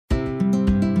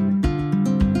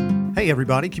Hey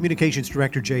everybody, Communications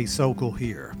Director Jay Socol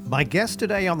here. My guest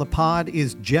today on the pod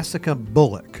is Jessica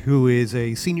Bullock, who is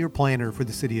a senior planner for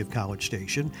the city of College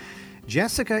Station.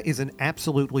 Jessica is an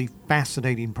absolutely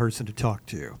fascinating person to talk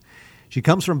to. She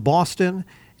comes from Boston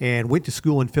and went to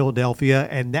school in Philadelphia,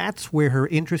 and that's where her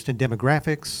interest in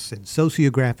demographics and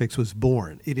sociographics was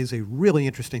born. It is a really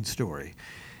interesting story.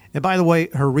 And by the way,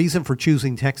 her reason for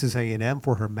choosing Texas A&M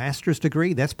for her master's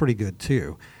degree, that's pretty good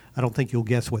too. I don't think you'll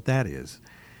guess what that is.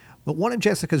 But one of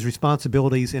Jessica's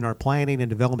responsibilities in our Planning and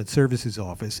Development Services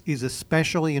office is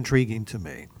especially intriguing to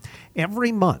me.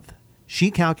 Every month,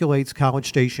 she calculates College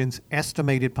Station's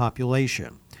estimated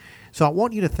population. So I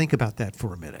want you to think about that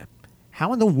for a minute.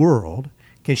 How in the world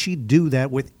can she do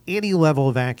that with any level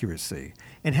of accuracy?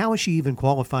 And how is she even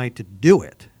qualified to do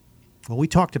it? Well, we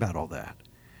talked about all that.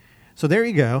 So there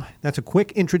you go. That's a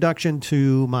quick introduction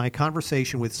to my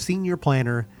conversation with senior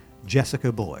planner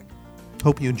Jessica Bullock.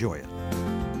 Hope you enjoy it.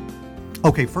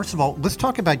 Okay, first of all, let's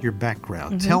talk about your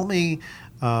background. Mm-hmm. Tell me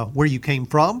where you came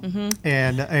from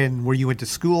and where you went to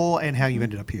school and how you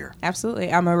ended up here.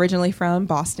 Absolutely. I'm originally from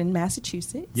Boston,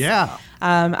 Massachusetts. Yeah.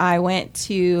 I went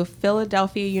to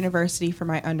Philadelphia University for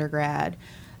my undergrad,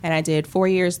 and I did 4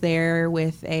 years there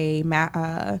with a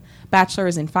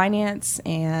bachelor's in finance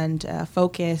and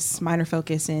minor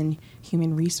focus in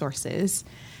human resources.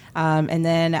 And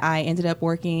then I ended up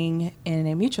working in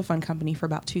a mutual fund company for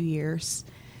about 2 years.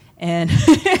 And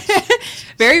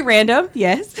very random,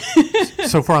 yes.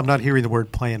 So far, I'm not hearing the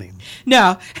word planning.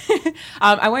 No.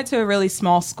 I went to a really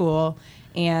small school,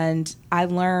 and I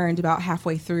learned about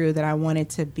halfway through that I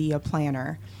wanted to be a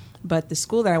planner. But the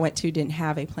school that I went to didn't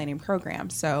have a planning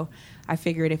program. So I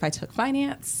figured if I took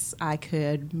finance, I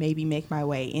could maybe make my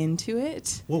way into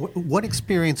it. Well, what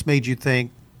experience made you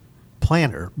think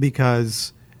planner?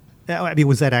 Because, I mean,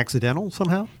 was that accidental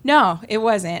somehow? No, it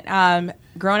wasn't.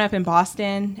 Growing up in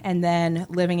Boston and then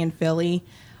living in Philly,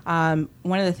 one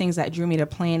of the things that drew me to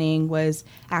planning was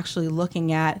actually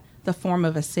looking at the form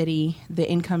of a city, the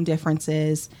income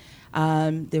differences,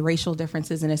 the racial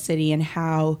differences in a city, and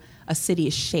how a city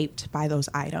is shaped by those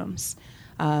items.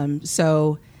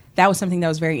 So that was something that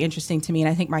was very interesting to me. And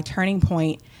I think my turning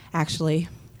point, actually,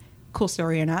 cool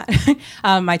story or not,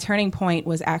 my turning point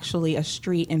was actually a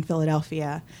street in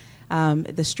Philadelphia.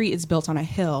 The street is built on a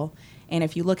hill. And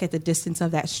if you look at the distance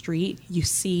of that street, you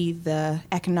see the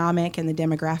economic and the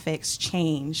demographics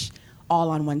change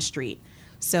all on one street.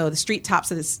 So the street starts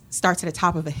at the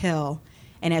top of a hill.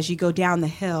 And as you go down the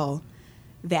hill,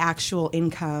 the actual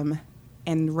income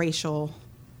and racial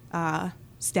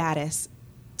status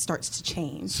starts to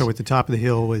change. So at the top of the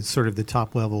hill is sort of the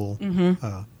top level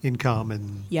income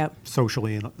and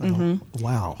socially.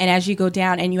 Wow. And as you go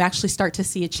down, and you actually start to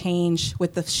see a change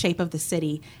with the shape of the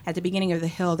city. At the beginning of the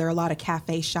hill, there are a lot of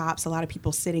cafe shops, a lot of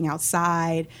people sitting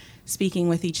outside, speaking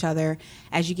with each other.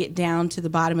 As you get down to the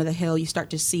bottom of the hill, you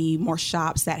start to see more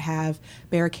shops that have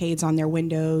barricades on their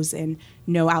windows and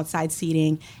no outside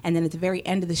seating. And then at the very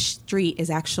end of the street is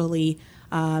actually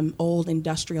old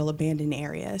industrial abandoned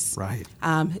areas. Right.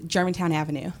 Germantown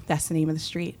Avenue, that's the name of the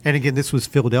street. And again, this was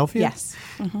Philadelphia? Yes.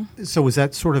 Mm-hmm. So was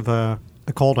that sort of a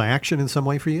call to action in some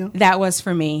way for you? That was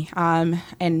for me.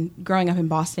 And growing up in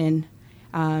Boston,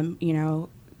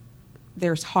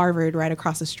 there's Harvard right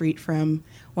across the street from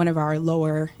one of our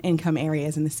lower income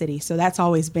areas in the city. So that's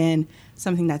always been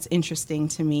something that's interesting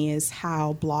to me, is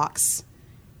how blocks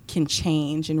can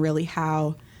change and really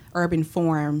how urban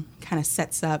form kind of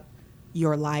sets up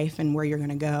your life and where you're going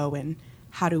to go, and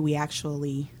how do we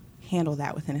actually handle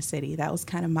that within a city. That was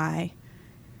kind of my...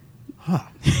 Well,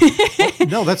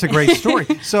 no, that's a great story.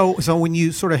 So when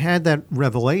you sort of had that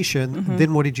revelation,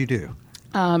 then what did you do?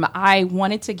 I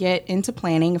wanted to get into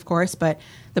planning, of course, but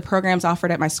the programs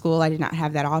offered at my school, I did not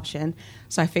have that option.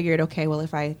 So I figured, okay, well,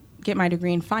 if I get my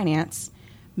degree in finance,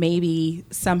 maybe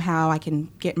somehow I can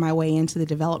get my way into the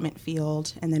development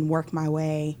field and then work my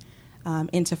way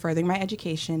into furthering my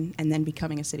education and then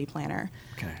becoming a city planner.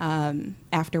 Okay.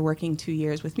 After working 2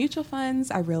 years with mutual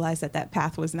funds, I realized that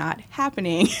path was not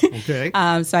happening. Okay.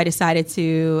 So I decided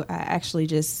to actually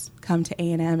just come to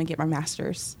A&M and get my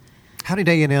master's. How did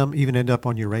A&M even end up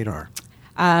on your radar?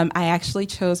 I actually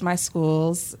chose my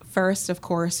schools first, of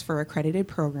course, for accredited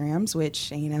programs,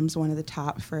 which A&M's one of the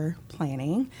top for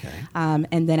planning. Okay.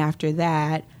 And then after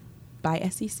that, by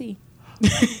SEC.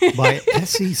 By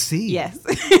SEC? Yes.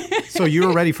 So you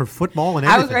were ready for football and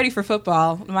everything? I was ready for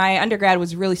football. My undergrad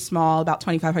was really small, about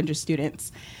 2,500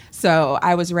 students. So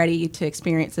I was ready to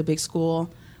experience a big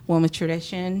school, one with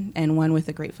tradition and one with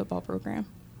a great football program.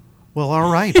 Well,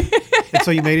 all right. And so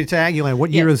you made it to Aggieland.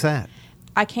 What year is that?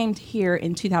 I came here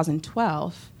in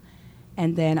 2012,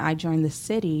 and then I joined the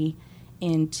city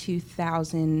in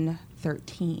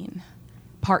 2013.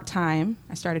 Part-time.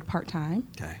 I started part-time.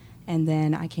 Okay. And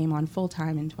then I came on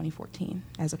full-time in 2014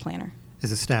 as a planner.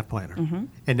 As a staff planner. Mm-hmm.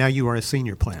 And now you are a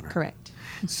senior planner. Correct.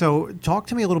 So talk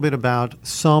to me a little bit about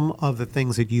some of the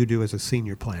things that you do as a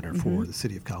senior planner for the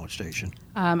City of College Station.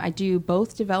 I do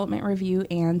both development review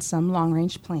and some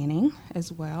long-range planning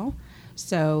as well.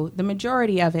 So the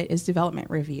majority of it is development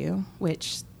review,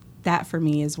 which that for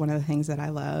me is one of the things that I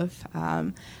love.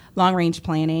 Long-range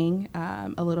planning,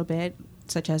 a little bit,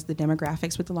 such as the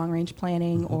demographics with the long-range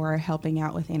planning, or helping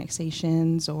out with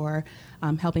annexations, or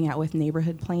helping out with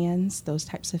neighborhood plans. Those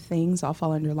types of things all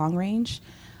fall under long-range.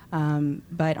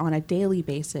 But on a daily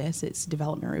basis, it's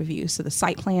development review. So the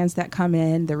site plans that come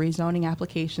in, the rezoning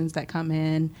applications that come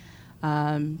in,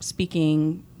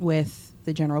 speaking with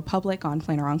the general public on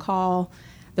Planner on Call.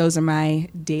 Those are my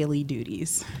daily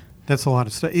duties. That's a lot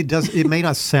of stuff. It may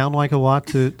not sound like a lot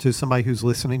to somebody who's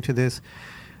listening to this,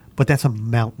 but that's a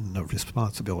mountain of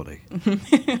responsibility.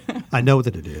 I know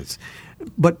that it is.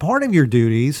 But part of your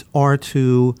duties are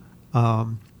to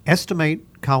estimate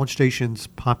College Station's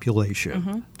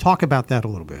population. Talk about that a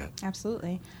little bit.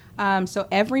 Absolutely. So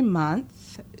every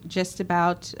month, just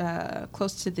about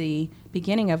close to the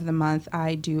beginning of the month,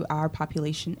 I do our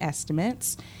population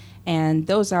estimates. And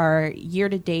those are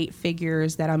year-to-date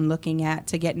figures that I'm looking at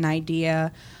to get an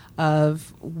idea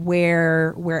of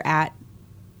where we're at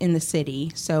in the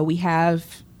city. So we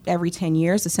have every 10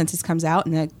 years, the census comes out,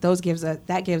 and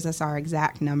that gives us our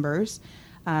exact numbers.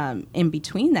 In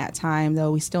between that time,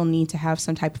 though, we still need to have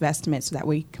some type of estimate so that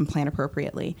we can plan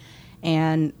appropriately.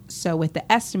 And so with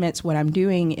the estimates, what I'm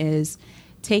doing is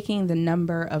taking the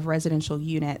number of residential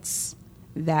units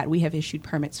that we have issued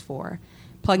permits for,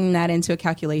 plugging that into a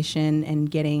calculation,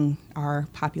 and getting our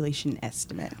population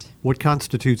estimate. What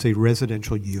constitutes a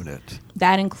residential unit?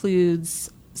 That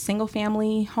includes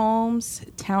single-family homes,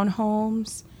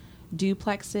 townhomes,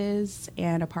 duplexes,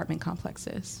 and apartment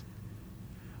complexes.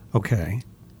 Okay.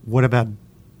 What about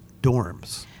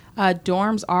dorms?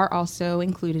 Dorms are also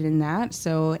included in that.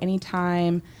 So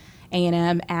anytime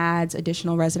A&M adds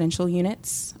additional residential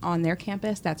units on their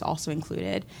campus, that's also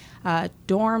included.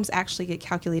 Dorms actually get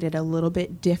calculated a little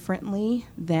bit differently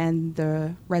than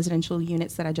the residential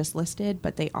units that I just listed,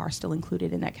 but they are still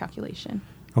included in that calculation.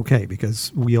 Okay,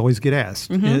 because we always get asked,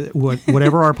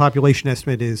 whatever our population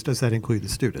estimate is, does that include the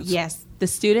students? Yes, the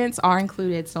students are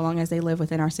included so long as they live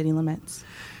within our city limits.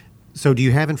 So do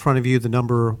you have in front of you the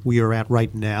number we are at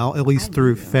right now, at least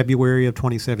through February of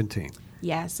 2017?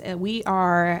 Yes, we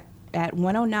are at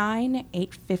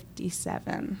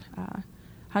 109,857,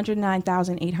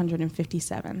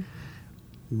 109,857.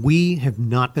 We have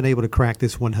not been able to crack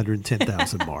this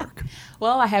 110,000 mark.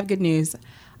 Well, I have good news.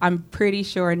 I'm pretty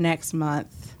sure next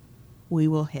month we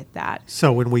will hit that.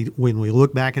 So when we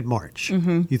look back at March,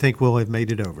 you think we'll have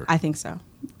made it over? I think so.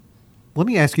 Let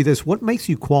me ask you this. What makes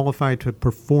you qualified to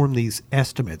perform these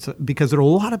estimates? Because there are a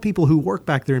lot of people who work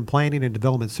back there in planning and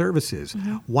development services.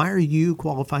 Why are you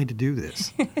qualified to do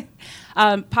this?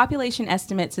 Population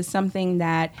estimates is something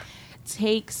that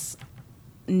takes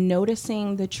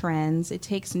noticing the trends. It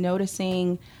takes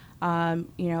noticing,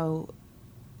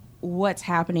 what's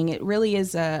happening. It really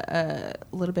is a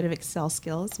little bit of Excel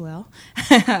skill as well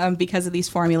because of these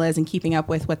formulas and keeping up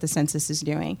with what the census is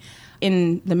doing.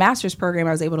 In the master's program,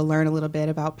 I was able to learn a little bit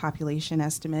about population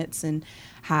estimates and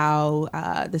how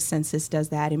the census does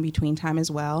that in between time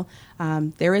as well.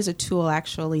 There is a tool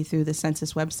actually through the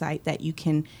census website that you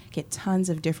can get tons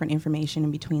of different information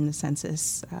in between the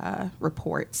census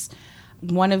reports.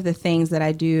 One of the things that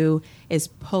I do is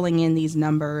pulling in these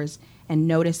numbers and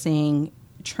noticing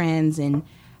trends in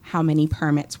how many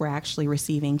permits we're actually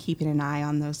receiving, keeping an eye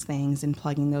on those things and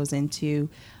plugging those into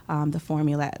the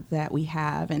formula that we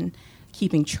have and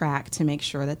keeping track to make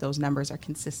sure that those numbers are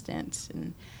consistent.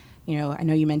 And, I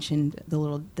know you mentioned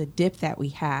the dip that we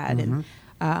had. And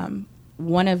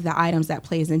one of the items that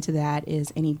plays into that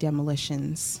is any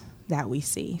demolitions that we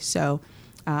see. So,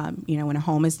 when a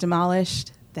home is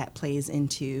demolished, that plays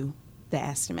into the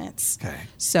estimates. Okay.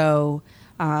 So,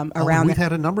 we've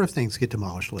had a number of things get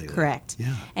demolished lately. Correct.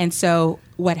 Yeah. And so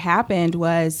what happened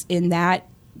was in that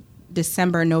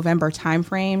December-November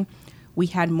timeframe, we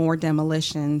had more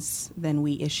demolitions than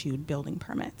we issued building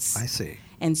permits. I see.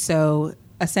 And so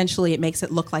essentially it makes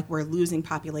it look like we're losing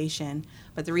population.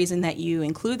 But the reason that you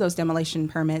include those demolition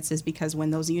permits is because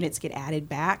when those units get added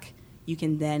back, you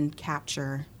can then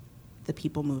capture the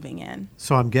people moving in.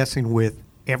 So I'm guessing with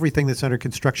everything that's under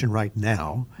construction right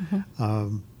now,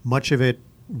 much of it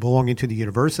belonging to the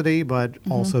university, but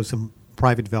also some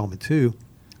private development too.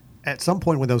 At some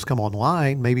point when those come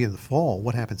online, maybe in the fall,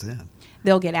 what happens then?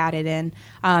 they'll get added in.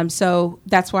 So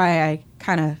that's why I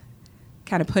kind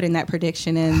of put in that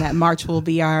prediction in that March will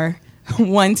be our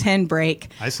 110 break.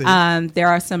 I see. There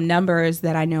are some numbers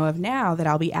that I know of now that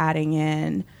I'll be adding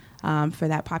in for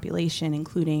that population,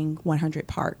 including 100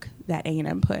 Park that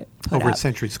A&M put over up. at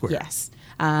Century Square. Yes.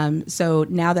 So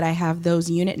now that I have those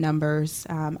unit numbers,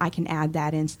 I can add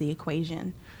that into the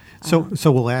equation.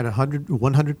 So we'll add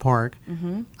 100 Park.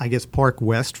 Mm-hmm. I guess Park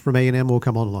West from A&M will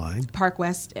come online. Park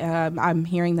West, I'm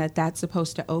hearing that that's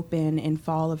supposed to open in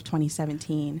fall of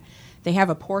 2017. They have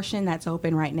a portion that's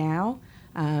open right now,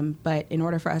 but in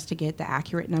order for us to get the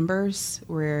accurate numbers,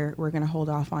 we're going to hold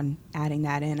off on adding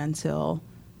that in until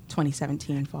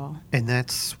 2017 fall. And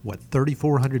that's, what,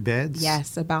 3,400 beds?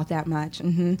 Yes, about that much.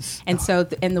 Mm-hmm. And so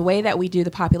and the way that we do the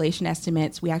population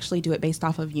estimates, we actually do it based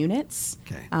off of units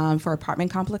for apartment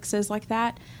complexes like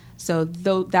that. So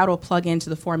that'll plug into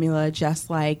the formula just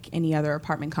like any other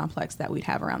apartment complex that we'd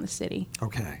have around the city.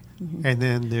 Okay. Mm-hmm. And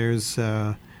then there's,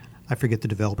 I forget the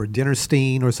developer,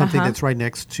 Dinnerstein or something that's right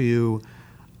next to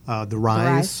the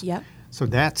Rise. Yep. So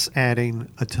that's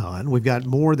adding a ton. We've got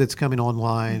more that's coming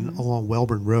online along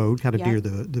Welborn Road, kind of near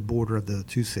the border of the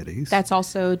two cities. That's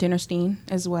also Dinnerstein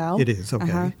as well. It is,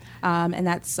 okay. And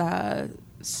that's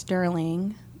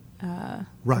Sterling. Right.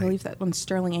 I believe that one,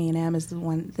 Sterling A&M is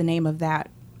the name of that.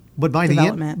 But by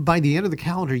development. by the end of the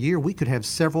calendar year, we could have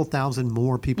several thousand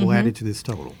more people added to this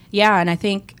total. Yeah, and I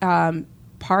think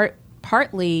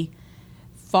partly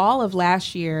fall of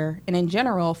last year, and in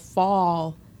general,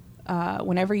 fall,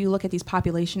 whenever you look at these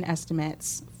population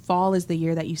estimates, fall is the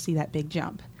year that you see that big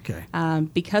jump. Okay.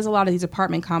 Because a lot of these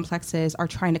apartment complexes are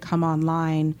trying to come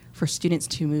online for students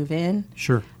to move in.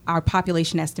 Sure. Our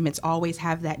population estimates always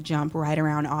have that jump right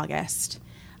around August.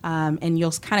 And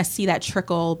you'll kind of see that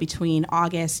trickle between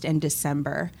August and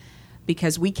December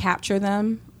because we capture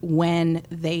them when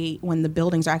the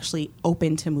buildings are actually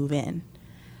open to move in.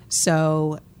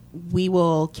 So we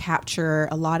will capture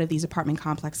a lot of these apartment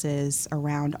complexes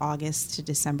around August to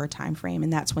December timeframe,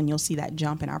 and that's when you'll see that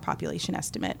jump in our population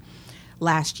estimate.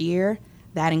 Last year,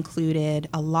 that included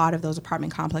a lot of those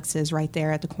apartment complexes right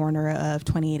there at the corner of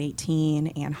 2818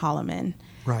 and Holloman.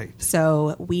 Right.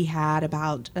 So we had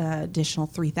about additional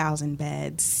 3,000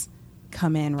 beds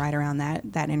come in right around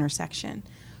that intersection.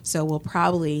 So we'll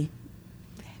probably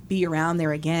be around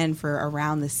there again for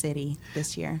around the city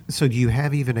this year. So do you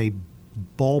have even a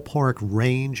ballpark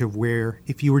range of where,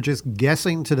 if you were just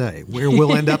guessing today, where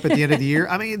we'll end up at the end of the year?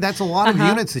 I mean, that's a lot of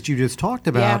units that you just talked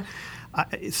about.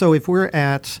 Yeah. So if we're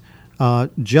at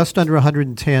just under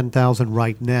 110,000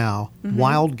 right now,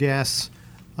 wild guess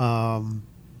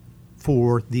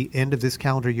for the end of this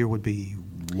calendar year would be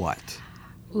what?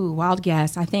 Ooh, wild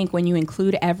guess. I think when you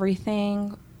include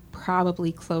everything,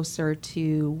 probably closer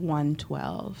to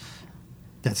 112.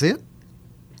 That's it?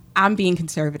 I'm being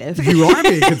conservative. You are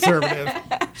being conservative.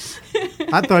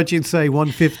 I thought you'd say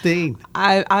 115.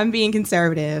 I'm being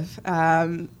conservative.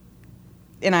 And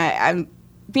I'm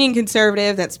being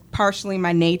conservative. That's partially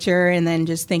my nature. And then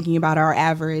just thinking about our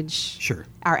average. Sure.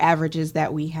 Our averages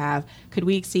that we have. Could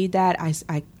we exceed that?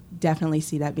 I definitely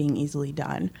see that being easily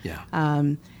done.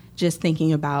 Yeah. Just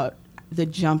thinking about the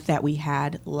jump that we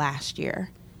had last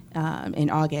year. In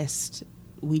August,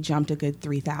 we jumped a good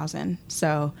 3,000.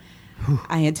 So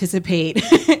I anticipate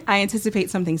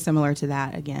something similar to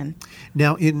that again.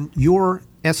 Now, in your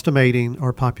estimating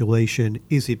our population,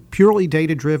 is it purely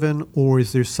data-driven or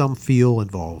is there some feel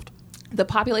involved? The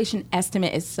population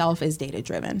estimate itself is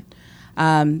data-driven.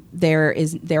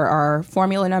 There are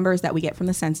formula numbers that we get from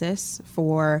the census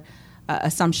for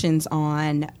assumptions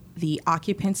on the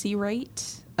occupancy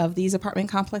rate of these apartment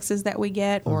complexes that we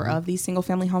get or of these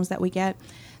single-family homes that we get.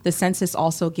 The census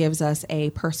also gives us a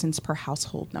persons per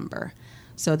household number.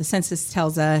 So the census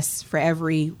tells us for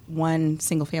every one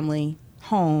single-family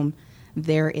home,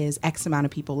 there is X amount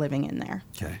of people living in there.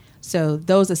 Okay. So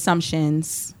those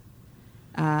assumptions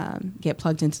get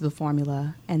plugged into the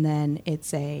formula, and then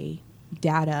it's a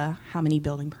data, how many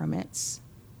building permits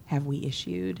have we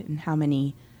issued, and how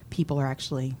many people are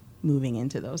actually moving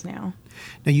into those now.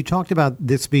 Now, you talked about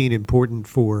this being important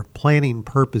for planning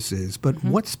purposes, but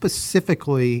what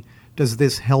specifically does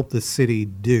this help the city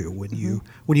do when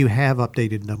you have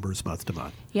updated numbers month to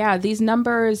month? Yeah, these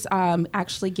numbers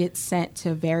actually get sent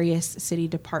to various city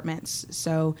departments.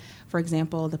 So, for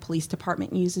example, the police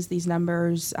department uses these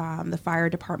numbers. The fire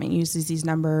department uses these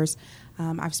numbers.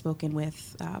 I've spoken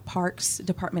with Parks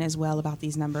department as well about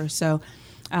these numbers. So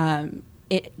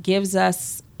it gives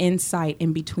us insight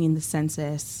in between the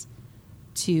census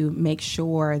to make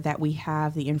sure that we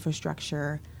have the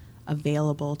infrastructure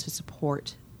available to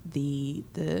support the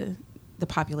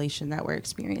population that we're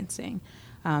experiencing.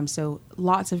 So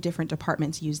lots of different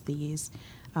departments use these.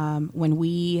 When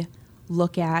we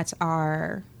look at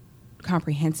our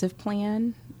comprehensive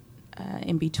plan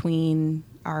in between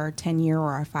our 10-year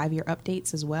or our 5-year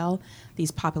updates as well,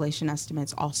 these population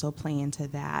estimates also play into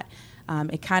that.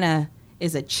 It kind of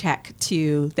is a check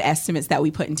to the estimates that we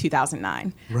put in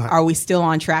 2009. Right. Are we still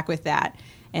on track with that?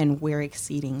 And we're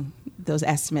exceeding those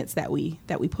estimates that we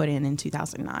put in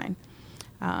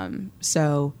 2009.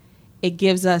 So it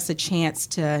gives us a chance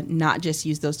to not just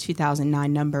use those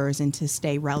 2009 numbers and to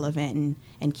stay relevant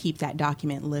and keep that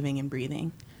document living and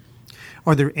breathing.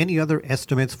 Are there any other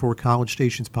estimates for College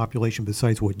Station's population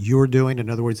besides what you're doing? In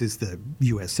other words, is the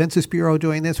U.S. Census Bureau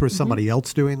doing this or is somebody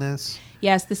else doing this?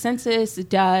 Yes, the census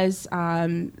does.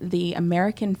 The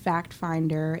American Fact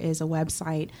Finder is a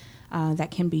website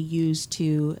that can be used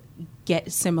to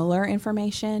get similar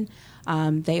information.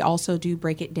 They also do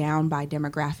break it down by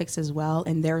demographics as well,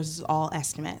 and there's all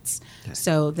estimates. Okay.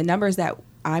 So the numbers that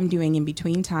I'm doing in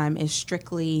between time is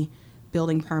strictly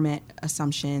building permit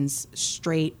assumptions,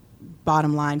 straight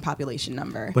bottom line population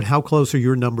number. But how close are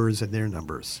your numbers and their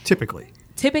numbers, typically?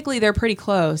 Typically, they're pretty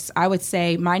close. I would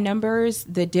say my numbers,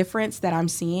 the difference that I'm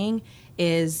seeing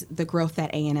is the growth that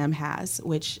A&M has,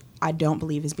 which I don't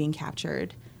believe is being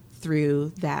captured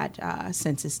through that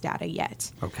census data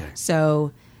yet. Okay.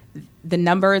 So the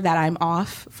number that I'm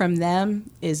off from them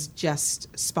is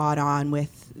just spot on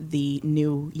with the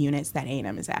new units that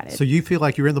A&M has added. So you feel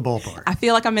like you're in the ballpark? I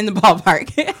feel like I'm in the ballpark.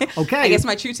 Okay. I guess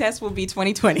my true test will be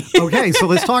 2020. Okay, so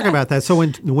let's talk about that. So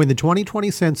when the 2020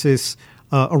 census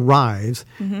arrives,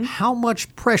 how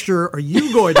much pressure are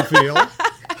you going to feel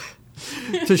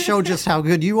to show just how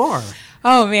good you are?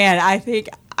 Oh man, I think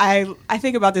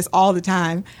about this all the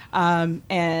time,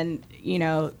 and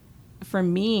for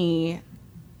me,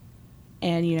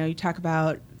 and you talk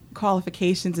about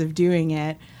qualifications of doing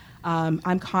it.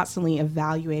 I'm constantly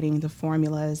evaluating the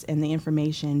formulas and the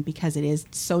information because it is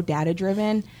so data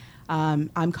driven.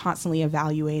 I'm constantly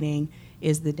evaluating,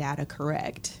 is the data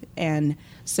correct? And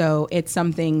so it's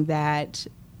something that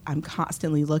I'm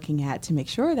constantly looking at to make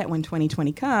sure that when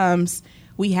 2020 comes,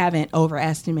 we haven't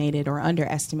overestimated or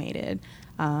underestimated.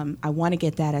 I want to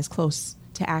get that as close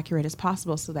to accurate as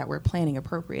possible so that we're planning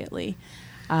appropriately.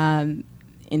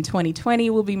 In 2020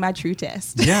 will be my true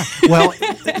test. Yeah. Well,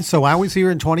 so I was here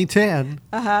in 2010.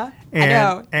 I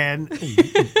know. And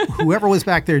whoever was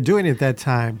back there doing it at that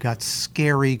time got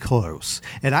scary close.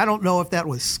 And I don't know if that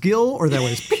was skill or that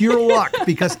was pure luck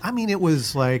because, it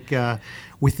was like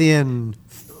within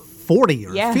 40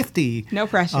 or 50. No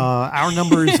pressure. Our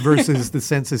numbers versus the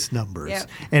census numbers. Yep.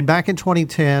 And back in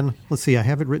 2010, let's see, I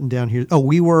have it written down here. Oh,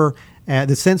 we were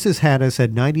the census had us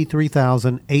at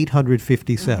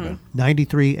 93,857.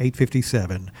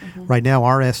 93,857. Right now,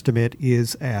 our estimate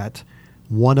is at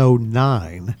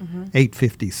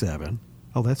 109,857.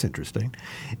 Oh, that's interesting.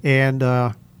 And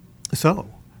so,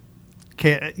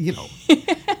 can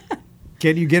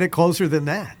you get it closer than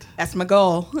that? That's my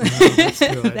goal. Oh, that's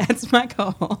good. That's my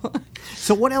goal.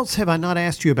 So what else have I not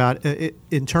asked you about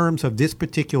in terms of this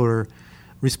particular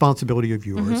responsibility of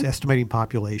yours, estimating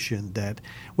population, that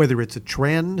whether it's a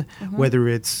trend, whether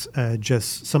it's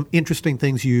just some interesting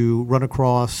things you run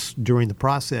across during the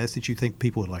process that you think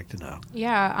people would like to know?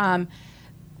 Yeah.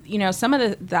 Some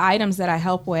of the items that I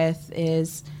help with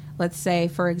is, let's say,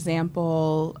 for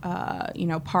example,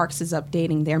 Parks is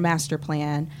updating their master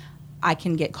plan. I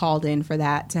can get called in for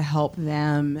that to help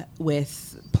them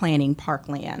with planning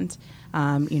parkland.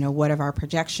 What are our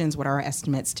projections? What are our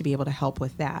estimates to be able to help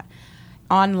with that?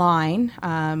 Online,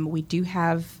 we do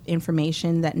have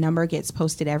information. That number gets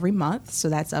posted every month, so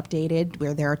that's updated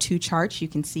where there are 2 charts. You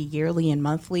can see yearly and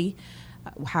monthly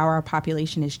how our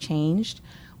population has changed.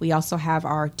 We also have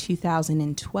our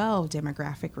 2012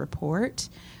 demographic report,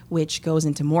 which goes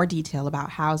into more detail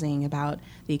about housing, about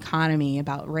the economy,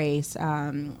 about race,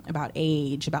 about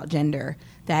age, about gender.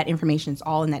 That information is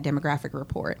all in that demographic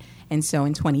report. And so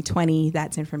in 2020,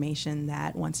 that's information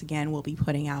that, once again, we'll be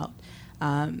putting out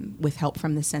with help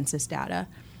from the census data.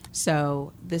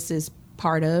 So this is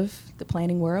part of the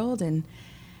planning world, and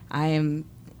I am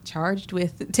charged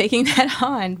with taking that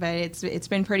on, but it's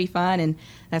been pretty fun, and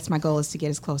that's my goal, is to get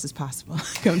as close as possible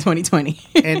come 2020.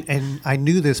 and I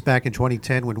knew this back in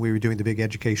 2010 when we were doing the big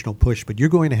educational push, but you're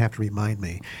going to have to remind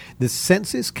me. The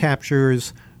census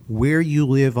captures where you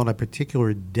live on a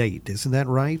particular date, isn't that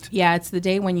right? Yeah, it's the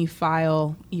day when you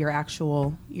file your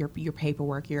actual your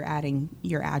paperwork. You're adding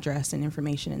your address and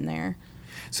information in there.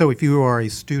 So if you are a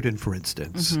student, for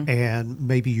instance, and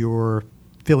maybe you're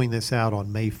filling this out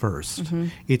on May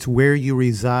 1st. It's where you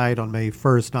reside on May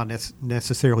 1st, not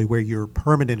necessarily where your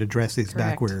permanent address is. Correct.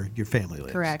 Back where your family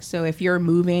lives. Correct. So if you're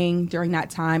moving during that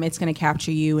time, it's going to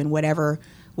capture you in whatever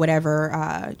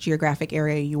geographic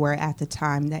area you were at the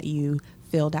time that you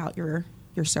filled out your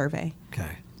survey.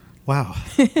 Okay. Wow.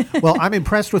 Well, I'm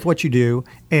impressed with what you do,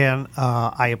 and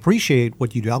I appreciate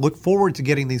what you do. I look forward to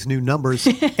getting these new numbers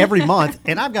every month,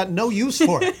 and I've got no use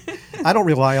for it. I don't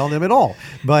rely on them at all.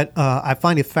 But I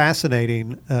find it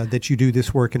fascinating that you do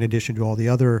this work in addition to all the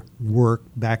other work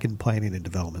back in planning and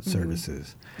development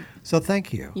services. So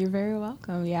thank you. You're very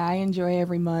welcome. Yeah, I enjoy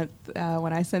every month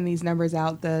when I send these numbers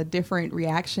out, the different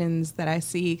reactions that I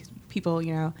see. People,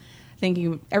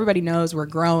 thinking everybody knows we're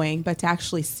growing, but to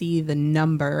actually see the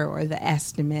number or the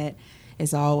estimate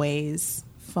is always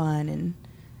fun and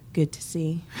good to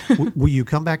see. Will you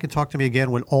come back and talk to me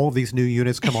again when all of these new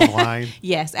units come online?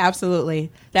 Yes,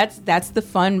 absolutely. That's the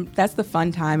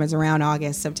fun time is around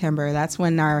August, September. That's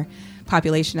when our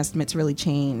population estimates really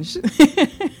change.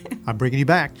 I'm bringing you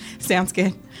back. Sounds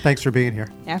good. Thanks for being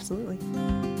here. Absolutely.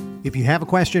 If you have a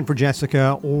question for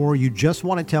Jessica, or you just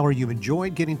want to tell her you've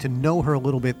enjoyed getting to know her a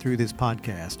little bit through this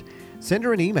podcast, send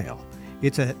her an email.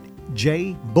 It's at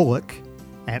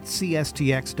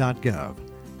jbullock@cstx.gov.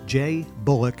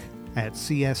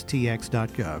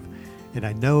 jbullock@cstx.gov. And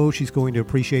I know she's going to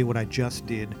appreciate what I just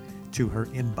did to her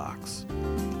inbox.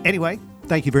 Anyway,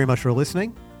 thank you very much for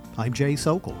listening. I'm Jay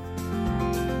Socol.